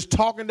friends are just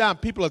talking down.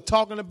 People are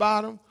talking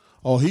about him.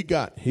 Oh, he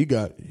got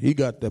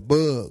the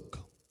bug.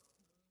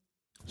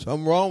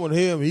 Something wrong with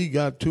him. He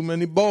got too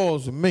many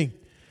balls in me.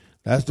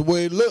 That's the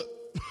way it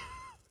looked.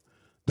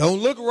 Don't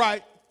look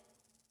right.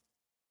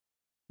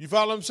 You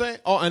follow what I'm saying?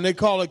 Oh, and they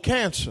call it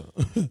cancer.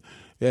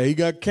 Yeah, he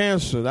got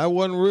cancer. That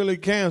wasn't really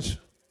cancer.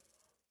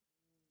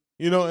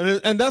 You know,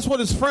 and that's what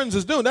his friends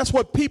is doing. That's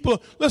what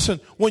people, listen,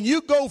 when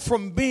you go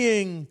from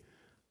being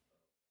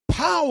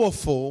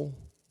powerful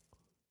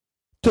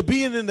to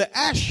being in the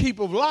ash heap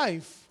of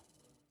life,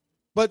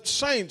 but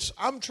saints,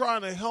 I'm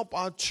trying to help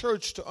our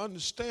church to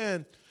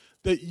understand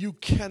that you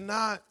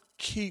cannot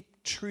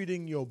keep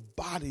treating your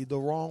body the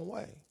wrong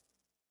way.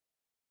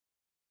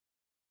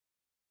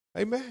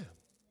 Amen.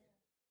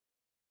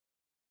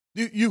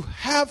 You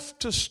have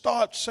to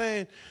start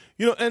saying,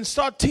 you know, and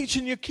start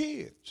teaching your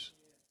kids.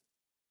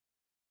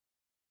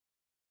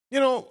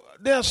 You know,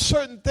 there are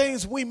certain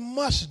things we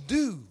must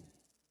do.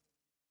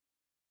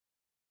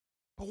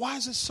 But why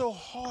is it so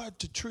hard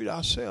to treat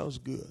ourselves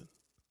good?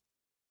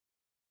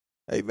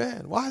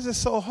 Amen. Why is it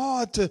so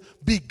hard to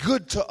be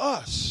good to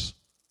us?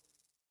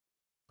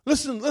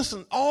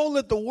 Listen, all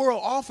that the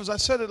world offers, I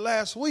said it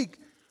last week,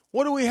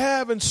 what do we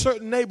have in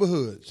certain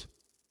neighborhoods?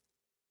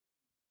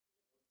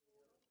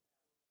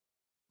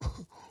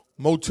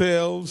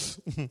 Motels,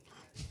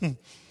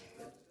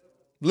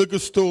 liquor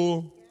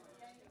store,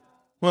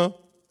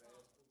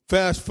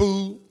 fast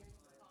food,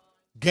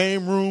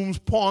 game rooms,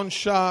 pawn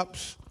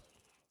shops,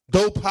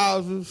 dope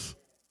houses,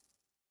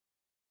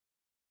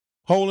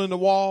 hole in the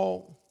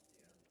wall,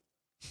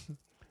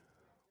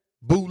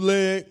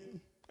 bootleg,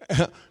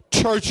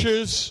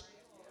 churches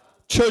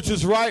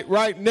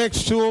right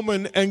next to them,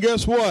 and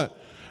guess what?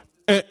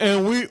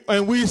 And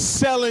we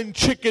selling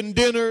chicken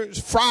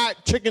dinners, fried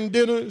chicken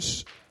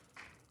dinners.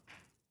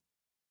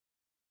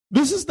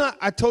 This is not,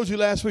 I told you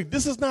last week,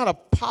 this is not a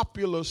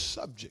popular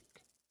subject.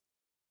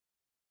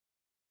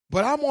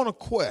 But I'm on a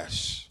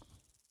quest.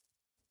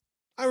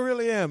 I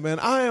really am, man.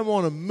 I am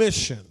on a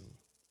mission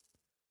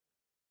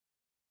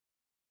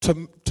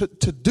to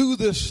do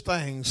this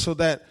thing so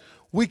that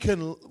we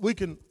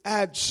can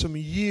add some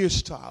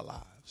years to our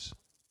lives.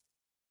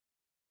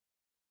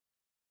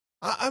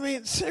 I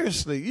mean,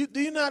 seriously,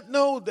 do you not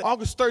know that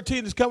August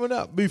 13th is coming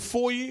up? Be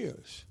 4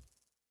 years.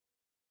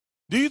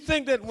 Do you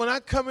think that when I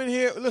come in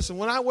here, listen,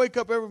 when I wake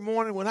up every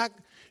morning, when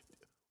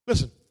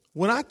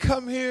I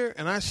come here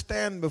and I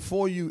stand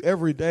before you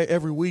every day,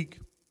 every week,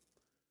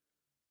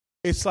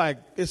 it's like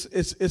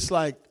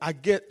I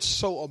get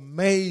so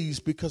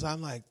amazed because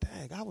I'm like,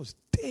 dang, I was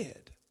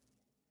dead.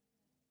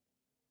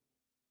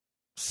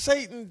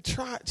 Satan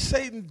tried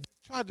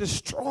to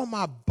destroy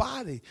my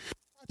body,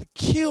 tried to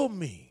kill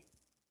me.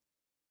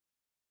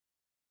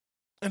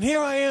 And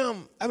here I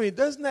am. I mean,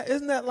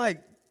 isn't that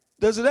like,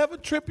 does it ever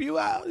trip you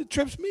out? It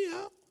trips me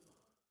out.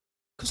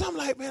 Because I'm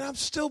like, man, I'm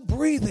still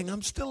breathing.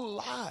 I'm still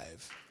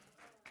alive.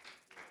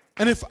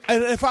 And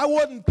if I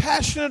wasn't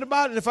passionate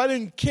about it, if I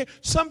didn't care,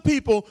 some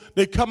people,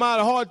 they come out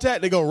of a heart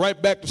attack, they go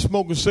right back to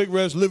smoking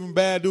cigarettes, living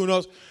bad, doing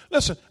all this.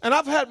 Listen, and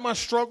I've had my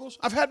struggles.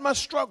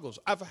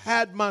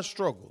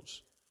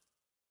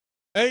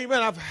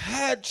 Amen. I've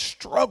had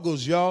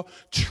struggles, y'all,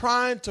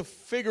 trying to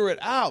figure it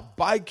out,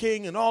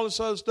 biking and all this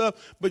other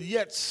stuff, but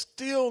yet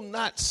still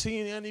not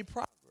seeing any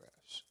progress.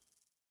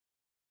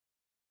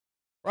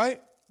 Right?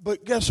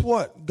 But guess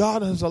what?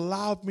 God has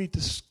allowed me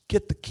to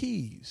get the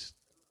keys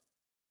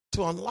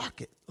to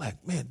unlock it.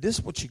 Like, man, this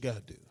is what you got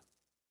to do.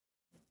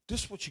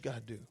 This is what you got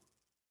to do.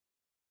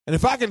 And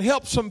if I can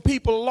help some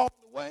people along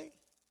the way,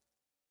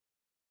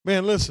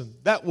 man, listen,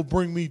 that will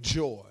bring me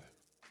joy.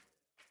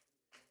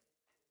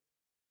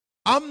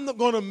 I'm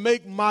going to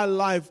make my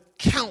life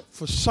count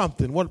for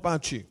something. What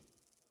about you?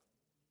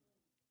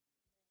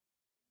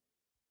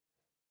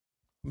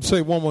 I'm going to say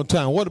it one more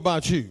time. What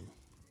about you?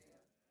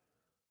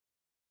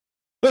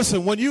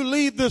 Listen, when you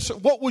leave this,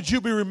 what would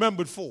you be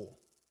remembered for?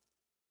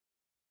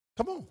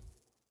 Come on.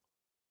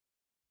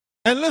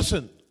 And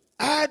listen,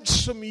 add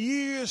some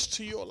years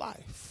to your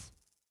life.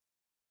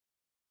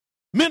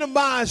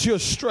 Minimize your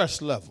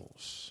stress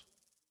levels.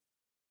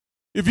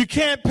 If you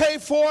can't pay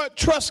for it,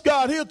 trust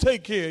God, He'll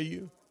take care of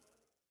you.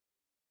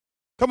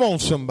 Come on,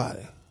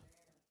 somebody.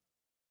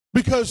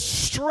 Because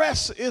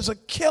stress is a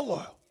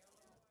killer.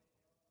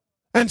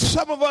 And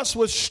some of us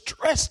were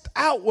stressed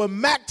out, we're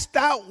maxed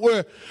out,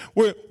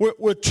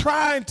 we're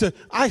trying to,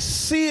 I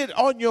see it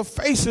on your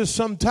faces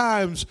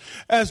sometimes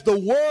as the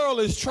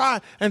world is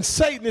trying, and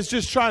Satan is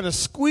just trying to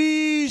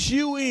squeeze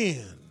you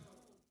in.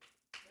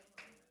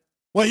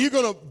 Well, you're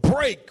going to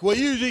break. Well,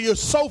 you're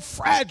so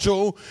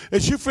fragile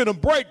that you're finna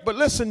break. But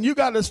listen, you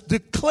got to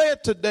declare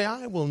today,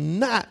 I will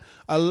not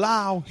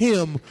allow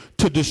him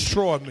to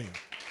destroy me.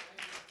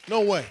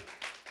 No way.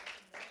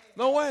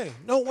 No way.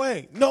 No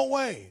way. No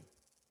way.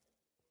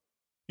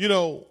 You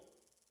know,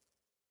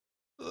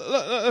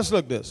 let's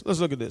look at this. Let's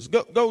look at this.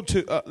 Go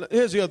to,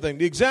 here's the other thing.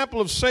 The example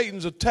of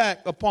Satan's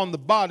attack upon the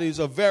bodies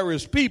of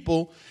various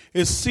people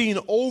is seen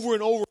over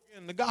and over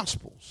again in the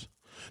Gospels.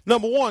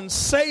 Number one,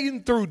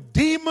 Satan, through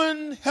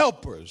demon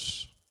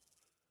helpers,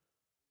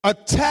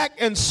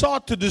 attacked and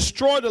sought to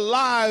destroy the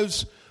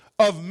lives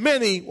of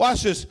many.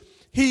 Watch this.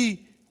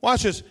 He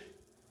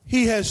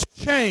has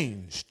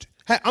changed.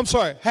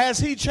 Has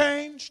he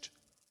changed?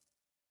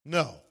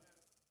 No.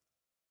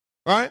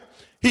 Right?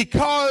 He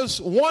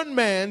caused one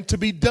man to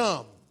be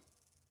dumb.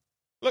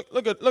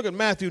 Look at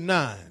Matthew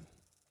 9.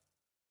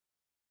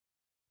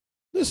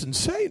 Listen,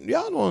 Satan,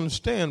 y'all don't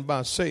understand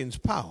about Satan's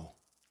power.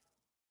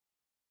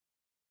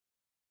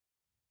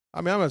 I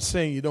mean, I'm not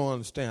saying you don't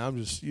understand. I'm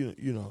just, you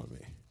know what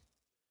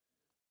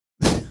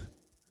I mean.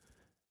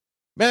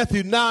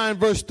 Matthew 9,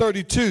 verse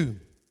 32.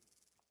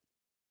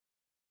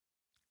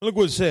 Look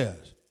what it says.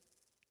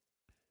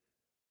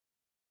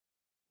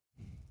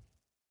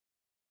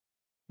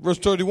 Verse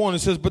 31, it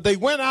says, but they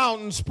went out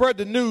and spread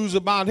the news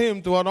about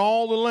him throughout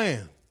all the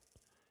land.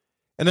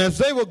 And as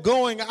they were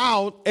going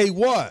out, a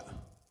what?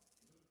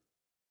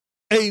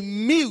 A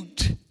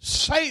mute,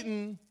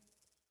 Satan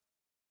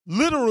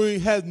literally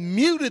had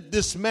muted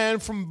this man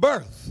from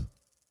birth.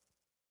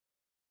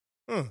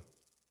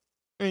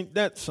 Ain't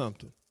that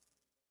something?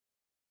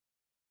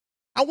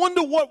 I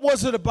wonder what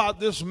was it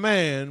about this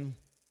man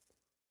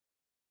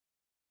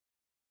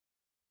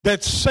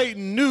that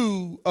Satan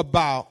knew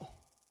about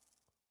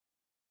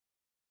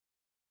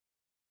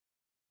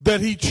that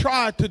he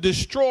tried to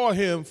destroy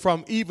him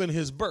from even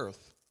his birth.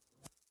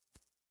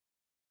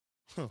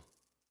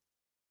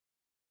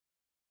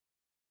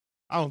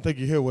 I don't think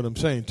you hear what I'm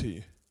saying to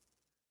you.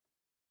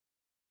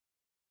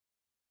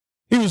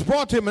 He was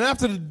brought to him, and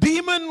after the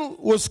demon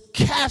was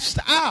cast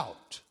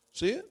out,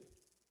 see it?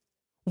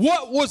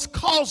 What was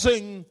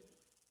causing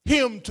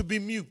him to be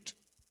mute?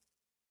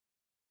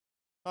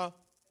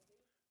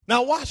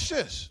 Now watch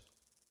this.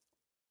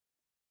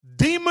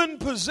 Demon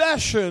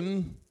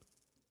possession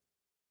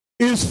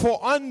is for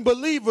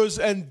unbelievers,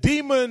 and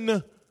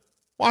demon,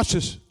 watch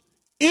this,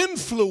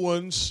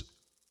 influence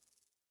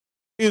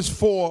is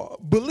for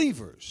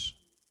believers.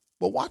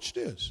 But watch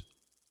this.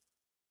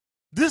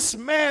 This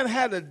man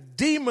had a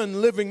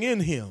demon living in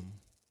him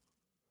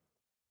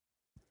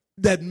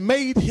that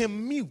made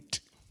him mute.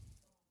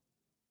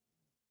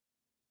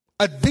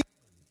 A demon.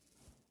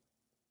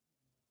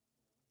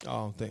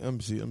 Let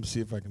me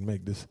see if I can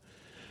make this.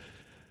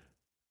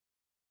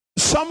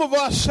 Some of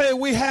us say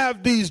we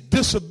have these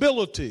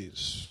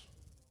disabilities.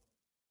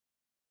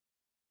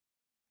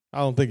 I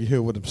don't think you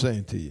hear what I'm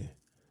saying to you.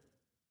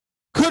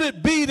 Could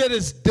it be that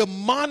it's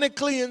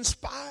demonically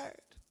inspired?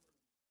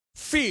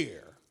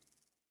 Fear.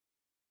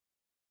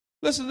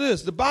 Listen to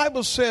this. The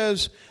Bible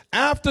says,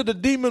 after the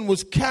demon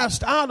was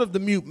cast out of the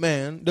mute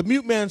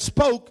man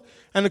spoke,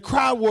 and the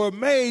crowd were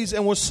amazed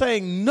and were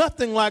saying,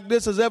 nothing like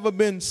this has ever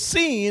been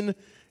seen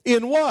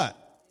in what?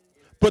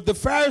 But the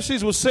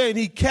Pharisees were saying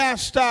he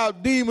cast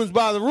out demons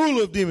by the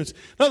ruler of demons.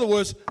 In other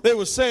words, they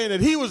were saying that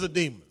he was a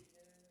demon.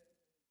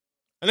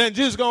 And then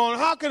Jesus going,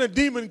 how can a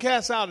demon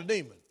cast out a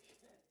demon?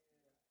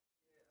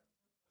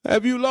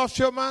 Have you lost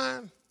your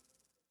mind?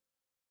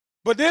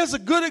 But there's a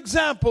good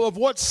example of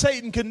what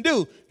Satan can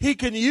do. He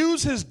can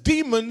use his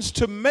demons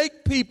to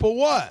make people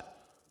what?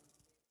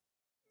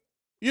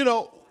 You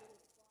know,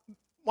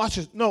 watch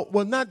this. No,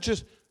 well, not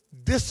just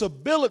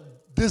disability,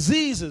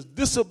 diseases.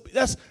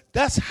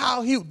 That's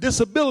how he,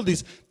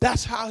 disabilities,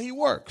 that's how he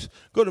works.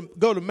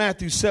 Go to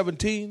Matthew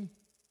 17.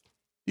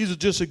 These are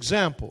just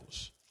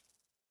examples.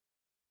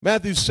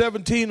 Matthew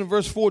 17 and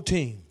verse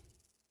 14.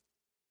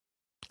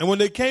 And when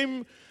they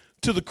came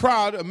to the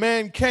crowd, a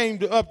man came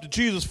up to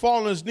Jesus,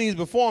 falling on his knees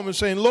before him and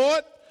saying,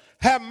 Lord,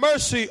 have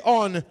mercy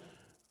on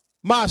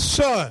my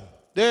son.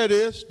 There it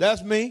is.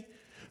 That's me.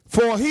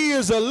 For he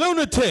is a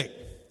lunatic.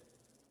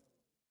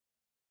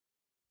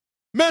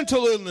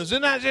 Mental illness.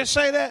 Didn't I just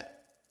say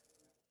that?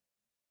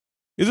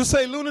 Does it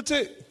say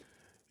lunatic?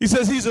 He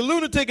says he's a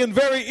lunatic and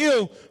very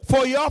ill,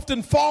 for he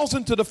often falls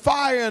into the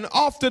fire and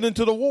often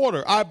into the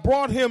water. I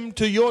brought him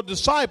to your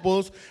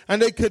disciples,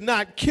 and they could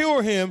not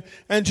cure him.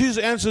 And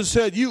Jesus answered and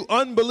said, you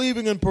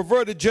unbelieving and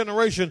perverted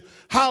generation,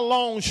 how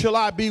long shall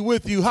I be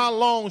with you? How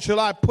long shall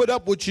I put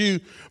up with you?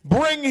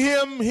 Bring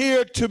him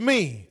here to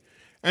me.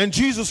 And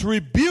Jesus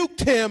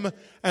rebuked him,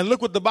 and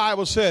look what the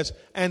Bible says.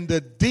 And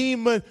the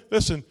demon,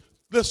 listen,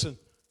 this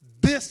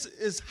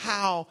is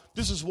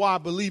why I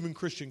believe in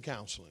Christian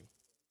counseling.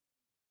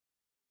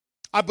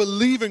 I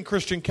believe in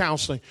Christian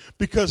counseling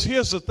because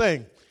here's the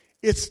thing.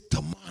 It's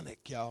demonic,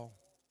 y'all.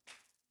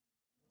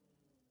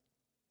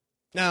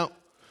 Now,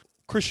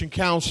 Christian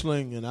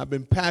counseling, and I've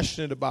been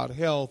passionate about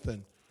health,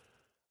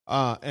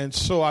 and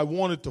so I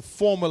wanted to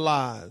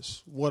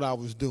formalize what I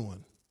was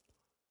doing.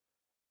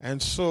 And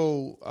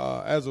so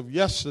as of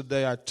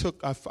yesterday, I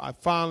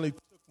finally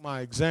took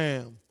my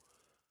exam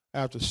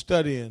after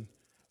studying,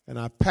 and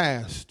I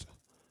passed.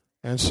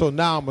 And so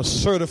now I'm a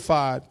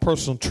certified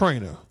personal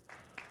trainer.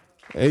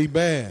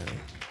 Amen.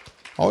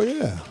 Oh,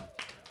 yeah.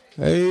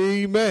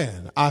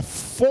 Amen. I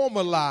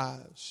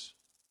formalize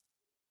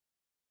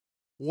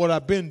what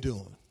I've been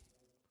doing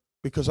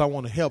because I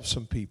want to help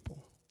some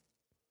people.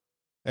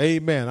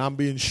 Amen. I'm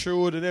being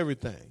insured and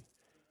everything.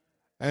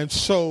 And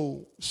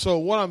so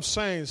what I'm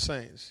saying,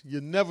 saints,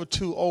 you're never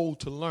too old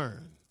to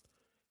learn,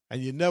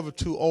 and you're never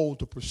too old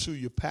to pursue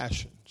your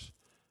passions.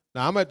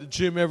 Now, I'm at the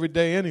gym every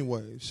day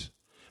anyways.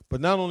 But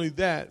not only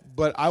that,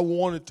 but I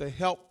wanted to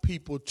help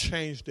people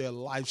change their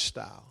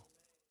lifestyle.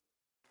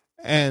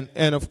 And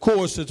of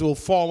course, it will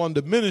fall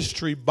under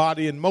ministry,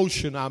 Body in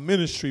Motion, our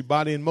ministry,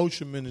 Body in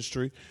Motion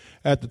ministry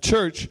at the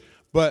church.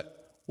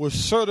 But we're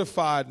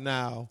certified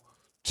now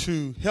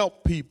to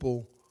help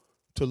people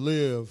to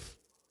live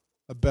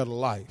a better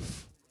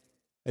life.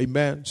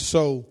 Amen.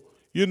 So,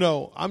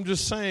 I'm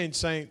just saying,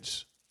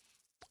 saints,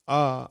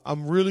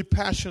 I'm really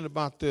passionate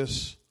about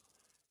this.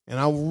 And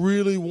I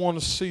really want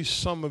to see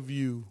some of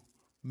you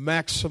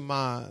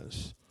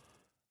maximize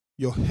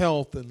your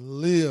health and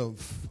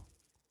live,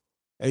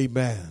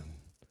 amen,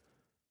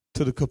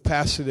 to the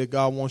capacity that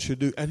God wants you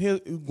to do. And He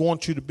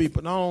wants you to be.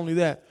 But not only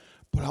that,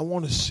 but I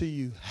want to see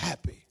you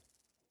happy.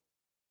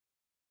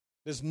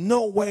 There's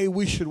no way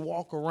we should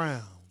walk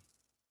around.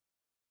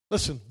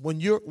 Listen,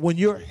 when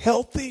you're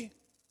healthy,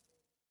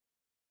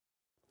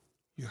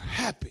 you're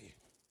happy.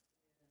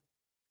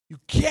 You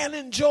can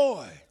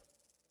enjoy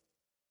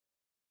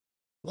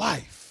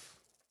life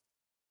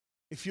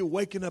if you're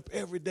waking up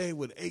every day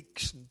with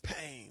aches and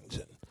pains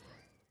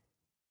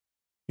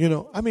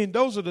and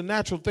those are the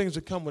natural things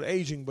that come with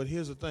aging. But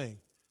here's the thing,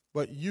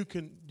 but you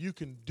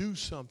can do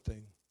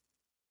something,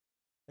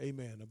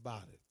 amen,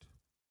 about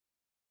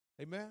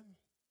it. Amen.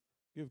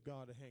 Give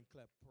God a hand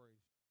clap of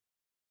praise.